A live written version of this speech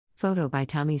Photo by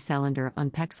Tommy Selander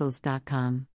on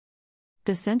Pexels.com.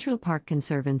 The Central Park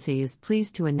Conservancy is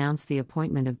pleased to announce the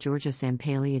appointment of Georgia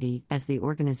Sampaliadi as the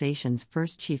organization's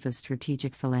first Chief of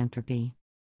Strategic Philanthropy.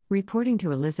 Reporting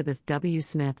to Elizabeth W.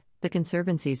 Smith, the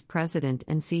Conservancy's President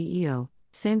and CEO,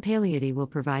 Sampaliadi will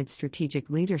provide strategic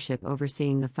leadership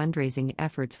overseeing the fundraising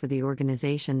efforts for the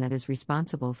organization that is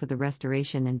responsible for the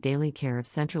restoration and daily care of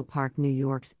Central Park, New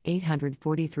York's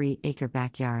 843-acre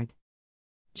backyard.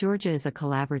 Georgia is a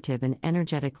collaborative and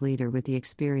energetic leader with the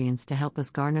experience to help us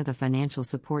garner the financial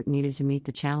support needed to meet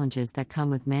the challenges that come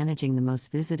with managing the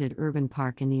most visited urban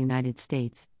park in the United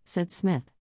States, said Smith.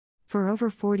 For over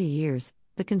 40 years,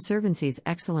 the Conservancy's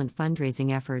excellent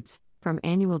fundraising efforts, from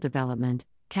annual development,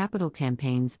 capital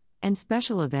campaigns, and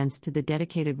special events to the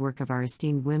dedicated work of our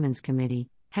esteemed Women's Committee,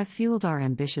 have fueled our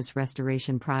ambitious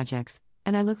restoration projects,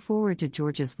 and I look forward to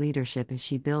Georgia's leadership as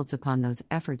she builds upon those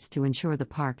efforts to ensure the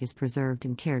park is preserved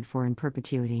and cared for in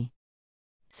perpetuity.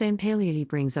 Sampaliadi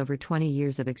brings over 20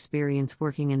 years of experience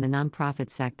working in the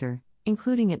nonprofit sector,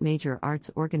 including at major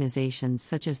arts organizations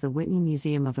such as the Whitney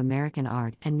Museum of American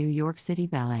Art and New York City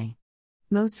Ballet.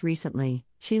 Most recently,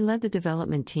 she led the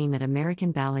development team at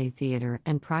American Ballet Theatre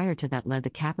and prior to that led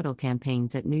the capital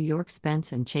campaigns at New York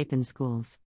Spence and Chapin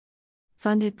schools.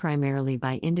 Funded primarily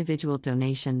by individual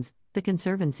donations, the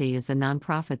Conservancy is the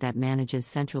nonprofit that manages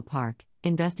Central Park,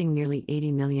 investing nearly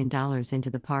 $80 million into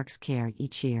the park's care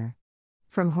each year.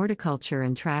 From horticulture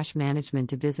and trash management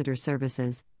to visitor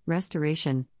services,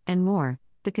 restoration, and more,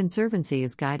 the Conservancy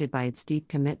is guided by its deep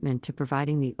commitment to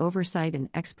providing the oversight and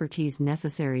expertise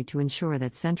necessary to ensure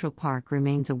that Central Park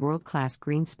remains a world-class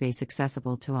green space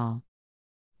accessible to all.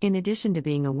 In addition to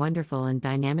being a wonderful and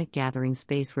dynamic gathering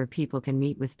space where people can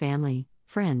meet with family,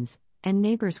 friends, and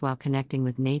neighbors while connecting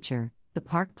with nature, the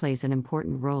park plays an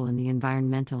important role in the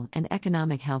environmental and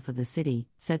economic health of the city,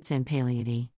 said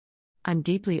Sampaliadi. I'm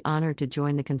deeply honored to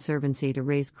join the Conservancy to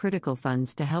raise critical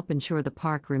funds to help ensure the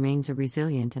park remains a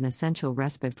resilient and essential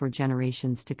respite for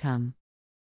generations to come.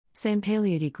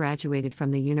 Sampaliadi graduated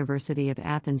from the University of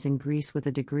Athens in Greece with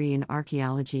a degree in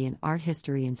archaeology and art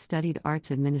history and studied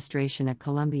arts administration at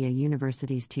Columbia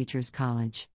University's Teachers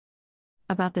College.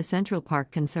 About the Central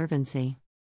Park Conservancy.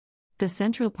 The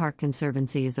Central Park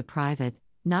Conservancy is a private,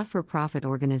 not-for-profit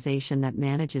organization that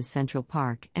manages Central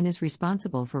Park and is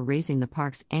responsible for raising the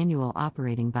park's annual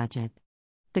operating budget.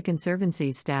 The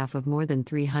Conservancy's staff of more than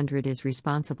 300 is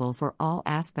responsible for all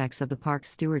aspects of the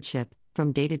park's stewardship,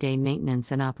 from day-to-day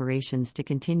maintenance and operations to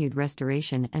continued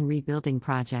restoration and rebuilding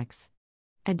projects.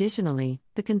 Additionally,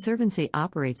 the Conservancy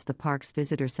operates the park's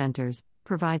visitor centers,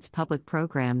 provides public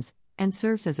programs, and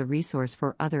serves as a resource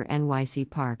for other NYC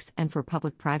parks and for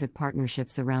public-private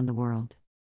partnerships around the world.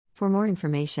 For more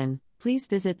information, please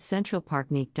visit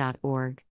centralparkneek.org.